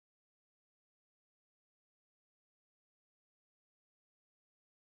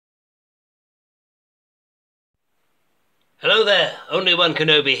Hello there, only one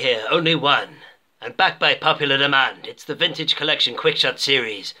Kenobi here, only one. And back by popular demand, it's the Vintage Collection QUICKSHOT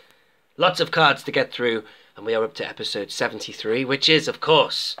series. Lots of cards to get through, and we are up to episode 73, which is, of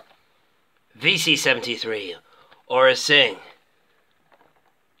course, VC73 Aurra Sing.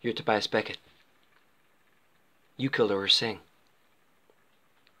 You're Tobias Beckett. You killed Aurra Sing.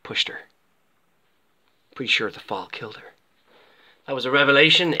 Pushed her. Pretty sure the fall killed her. That was a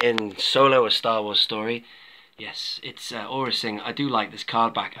revelation in Solo, a Star Wars story. Yes, it's Aurra Sing. I do like this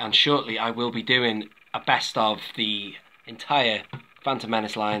card back, and shortly I will be doing a best of the entire Phantom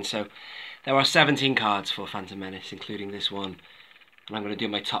Menace line. So there are 17 cards for Phantom Menace, including this one, and I'm going to do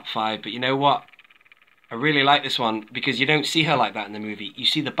my top 5. But you know what? I really like this one because you don't see her like that in the movie. You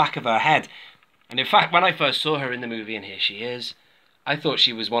see the back of her head, and in fact, when I first saw her in the movie, and here she is, I thought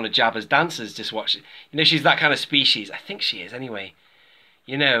she was one of Jabba's dancers. Just watching, you know, she's that kind of species. I think she is, anyway.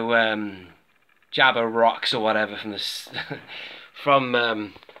 You know, Jabba rocks or whatever from this from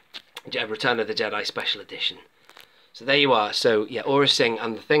Return of the Jedi Special Edition. So there you are. So yeah, Aurra Sing,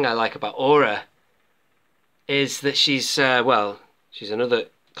 and the thing I like about Aurra is that she's well, she's another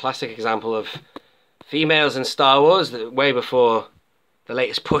classic example of females in Star Wars. That way before the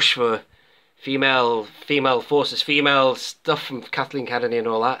latest push for female forces, female stuff from Kathleen Kennedy and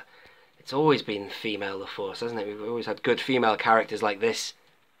all that. It's always been female the Force, hasn't it? We've always had good female characters like this.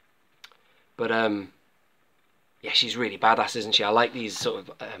 But yeah, she's really badass, isn't she? I like these sort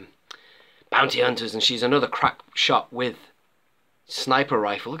of bounty hunters, and she's another crack shot with sniper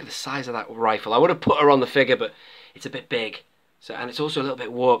rifle. Look at the size of that rifle. I would have put her on the figure, but it's a bit big. So, and it's also a little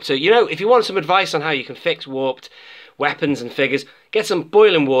bit warped. So, you know, if you want some advice on how you can fix warped weapons and figures, get some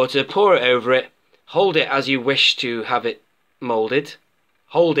boiling water, pour it over it, hold it as you wish to have it moulded.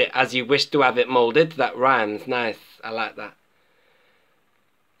 Hold it as you wish to have it moulded. That rhymes. Nice. I like that.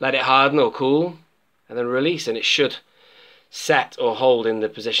 Let it harden or cool, and then release, and it should set or hold in the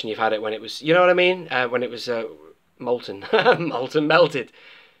position you've had it when it was, you know what I mean? When it was molten. Melted.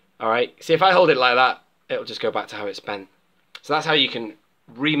 Alright, see, if I hold it like that, it'll just go back to how it's bent. So that's how you can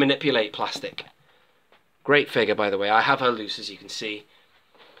re-manipulate plastic. Great figure, by the way. I have her loose, as you can see.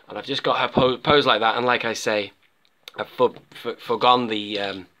 And I've just got her pose like that, and like I say, I've forgone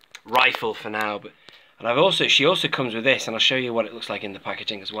the rifle for now, but and she also comes with this, and I'll show you what it looks like in the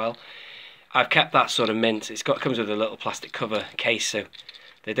packaging as well. I've kept that sort of mint. Comes with a little plastic cover case, so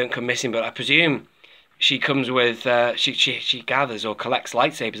they don't come missing. But I presume she comes with she gathers or collects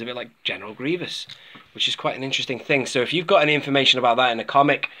lightsabers, a bit like General Grievous, which is quite an interesting thing. So if you've got any information about that in a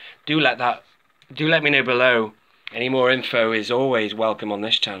comic, do let me know below. Any more info is always welcome on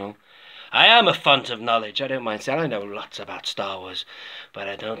this channel. I am a font of knowledge. I don't mind saying I know lots about Star Wars, but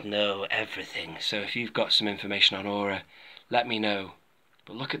I don't know everything. So if you've got some information on Aurra, let me know.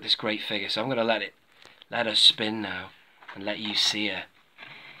 But look at this great figure. So I'm going to let her spin now and let you see her.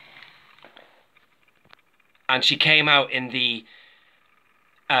 And she came out in the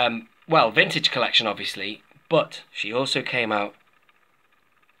well, vintage collection, obviously, but she also came out.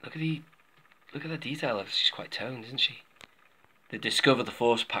 Look at the detail of her. She's quite toned, isn't she? The Discover the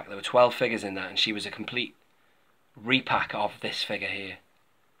Force pack, there were 12 figures in that, and she was a complete repack of this figure here.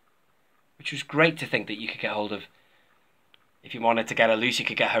 Which was great to think that you could get hold of. If you wanted to get her loose, you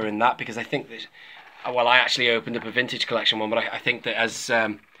could get her in that, because I think that, well, I actually opened up a vintage collection one, but I think that as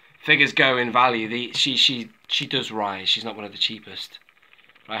figures go in value, she does rise. She's not one of the cheapest.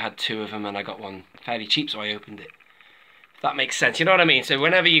 I had 2 of them, and I got one fairly cheap, so I opened it. If that makes sense, you know what I mean? So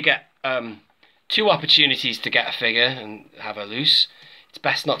whenever you get 2 opportunities to get a figure and have her loose, it's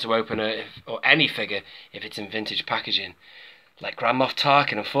best not to open her, or any figure, if it's in vintage packaging. Like Grand Moff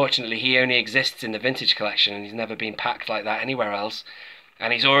Tarkin, unfortunately, he only exists in the vintage collection, and he's never been packed like that anywhere else.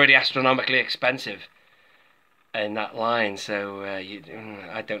 And he's already astronomically expensive in that line, so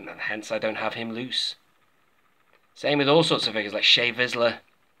hence I don't have him loose. Same with all sorts of figures, like Shea Vizsla.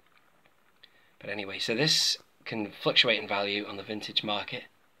 But anyway, so this can fluctuate in value on the vintage market.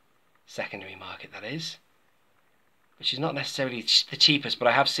 Secondary market, that is, which is not necessarily the cheapest, but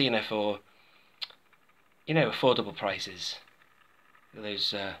I have seen her for, you know, affordable prices. Look at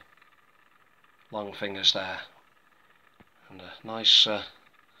those long fingers there, and a nice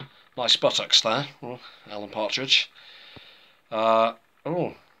buttocks there. Alan Partridge. Oh,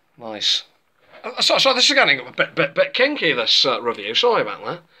 nice. Sorry, this is getting a bit kinky, this review. Sorry about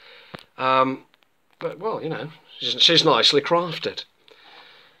that. But well, you know, she's nicely crafted.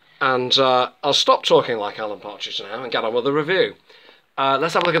 And I'll stop talking like Alan Partridge now and get on with the review.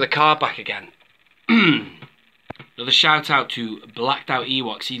 Let's have a look at the card back again. Another shout out to Blacked Out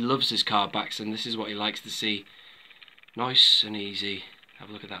Ewoks. He loves his card backs, and this is what he likes to see. Nice and easy. Have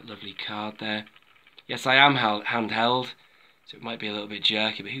a look at that lovely card there. Yes, I am handheld. so it might be a little bit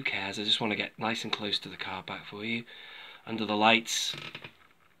jerky, but who cares? I just want to get nice and close to the card back for you, under the lights.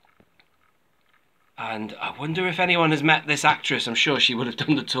 And I wonder if anyone has met this actress. I'm sure she would have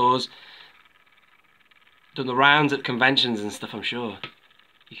done the tours, done the rounds at conventions and stuff, I'm sure.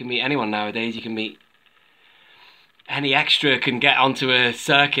 You can meet anyone nowadays. You can meet any extra, can get onto a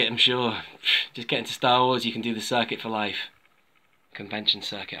circuit, I'm sure. Just get into Star Wars, you can do the circuit for life. Convention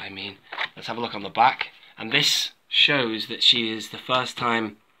circuit, I mean. Let's have a look on the back. And this shows that she is the first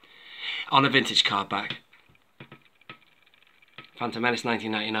time on a vintage card back. Phantom Menace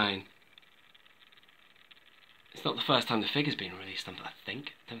 1999. It's not the first time the figure's been released, I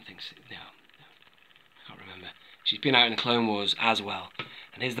think. I don't think so. No, I can't remember. She's been out in the Clone Wars as well.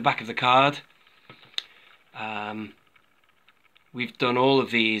 And here's the back of the card. We've done all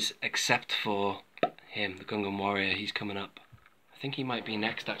of these except for him, the Gungan Warrior. He's coming up. I think he might be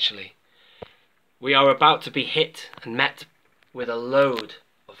next, actually. We are about to be hit and met with a load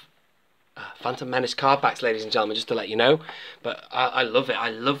of Phantom Menace card backs, ladies and gentlemen, just to let you know. But I love it. I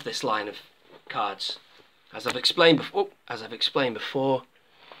love this line of cards. As I've explained before,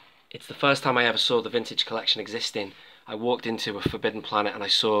 it's the first time I ever saw the vintage collection existing. I walked into a Forbidden Planet and I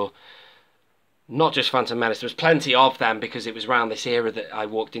saw not just Phantom Menace. There was plenty of them because it was around this era that I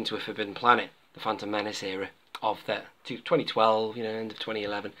walked into a Forbidden Planet, the Phantom Menace era of the 2012, you know, end of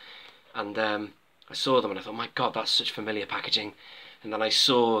 2011. And I saw them and I thought, my God, that's such familiar packaging. And then I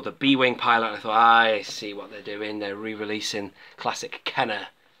saw the B-Wing pilot and I thought, I see what they're doing. They're re-releasing classic Kenner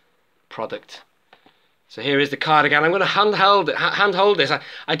product. So here is the card again. I'm going to handhold this.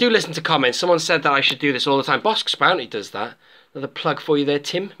 I do listen to comments. Someone said that I should do this all the time. Bosk's Bounty does that. Another plug for you there,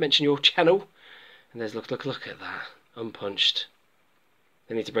 Tim. Mention your channel. And there's, look at that. Unpunched.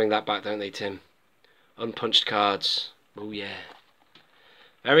 They need to bring that back, don't they, Tim? Unpunched cards. Oh, yeah.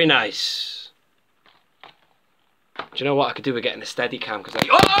 Very nice. Do you know what I could do with getting a steady cam? Because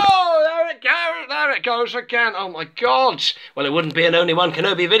there it goes again. Oh my God. Well, it wouldn't be an only one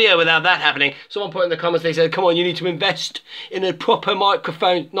Kenobi video without that happening. Someone put in the comments, they said, come on, you need to invest in a proper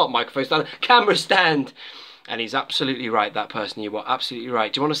microphone, not microphone stand, camera stand. And he's absolutely right, that person. You were absolutely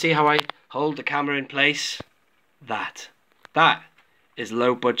right. Do you want to see how I hold the camera in place? That is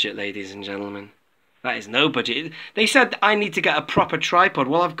low budget, ladies and gentlemen. That is no budget. They said I need to get a proper tripod.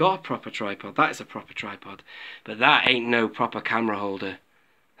 Well, I've got a proper tripod. That is a proper tripod. But that ain't no proper camera holder.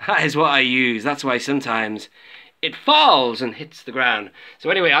 That is what I use. That's why sometimes it falls and hits the ground.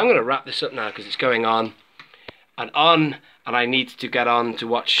 So anyway, I'm going to wrap this up now because it's going on. And I need to get on to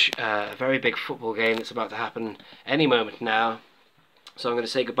watch a very big football game that's about to happen any moment now. So I'm going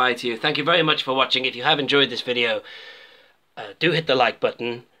to say goodbye to you. Thank you very much for watching. If you have enjoyed this video, do hit the like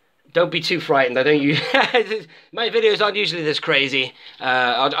button. Don't be too frightened. I don't use my videos aren't usually this crazy.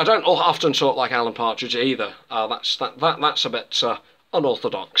 I don't often talk like Alan Partridge either. That's a bit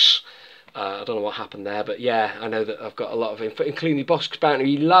unorthodox. I don't know what happened there, but yeah, I know that I've got a lot of info, including Bosk's Bounty.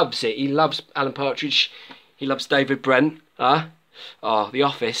 He loves it. He loves Alan Partridge. He loves David Brent. Oh, The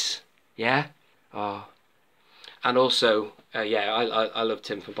Office. Yeah. Oh, and also yeah, I love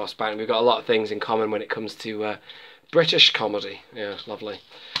Tim from Bosk's Bounty. We've got a lot of things in common when it comes to British comedy. Yeah, lovely.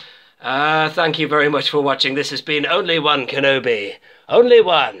 Thank you very much for watching. This has been Only One Kenobi. Only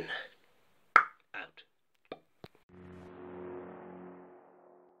one.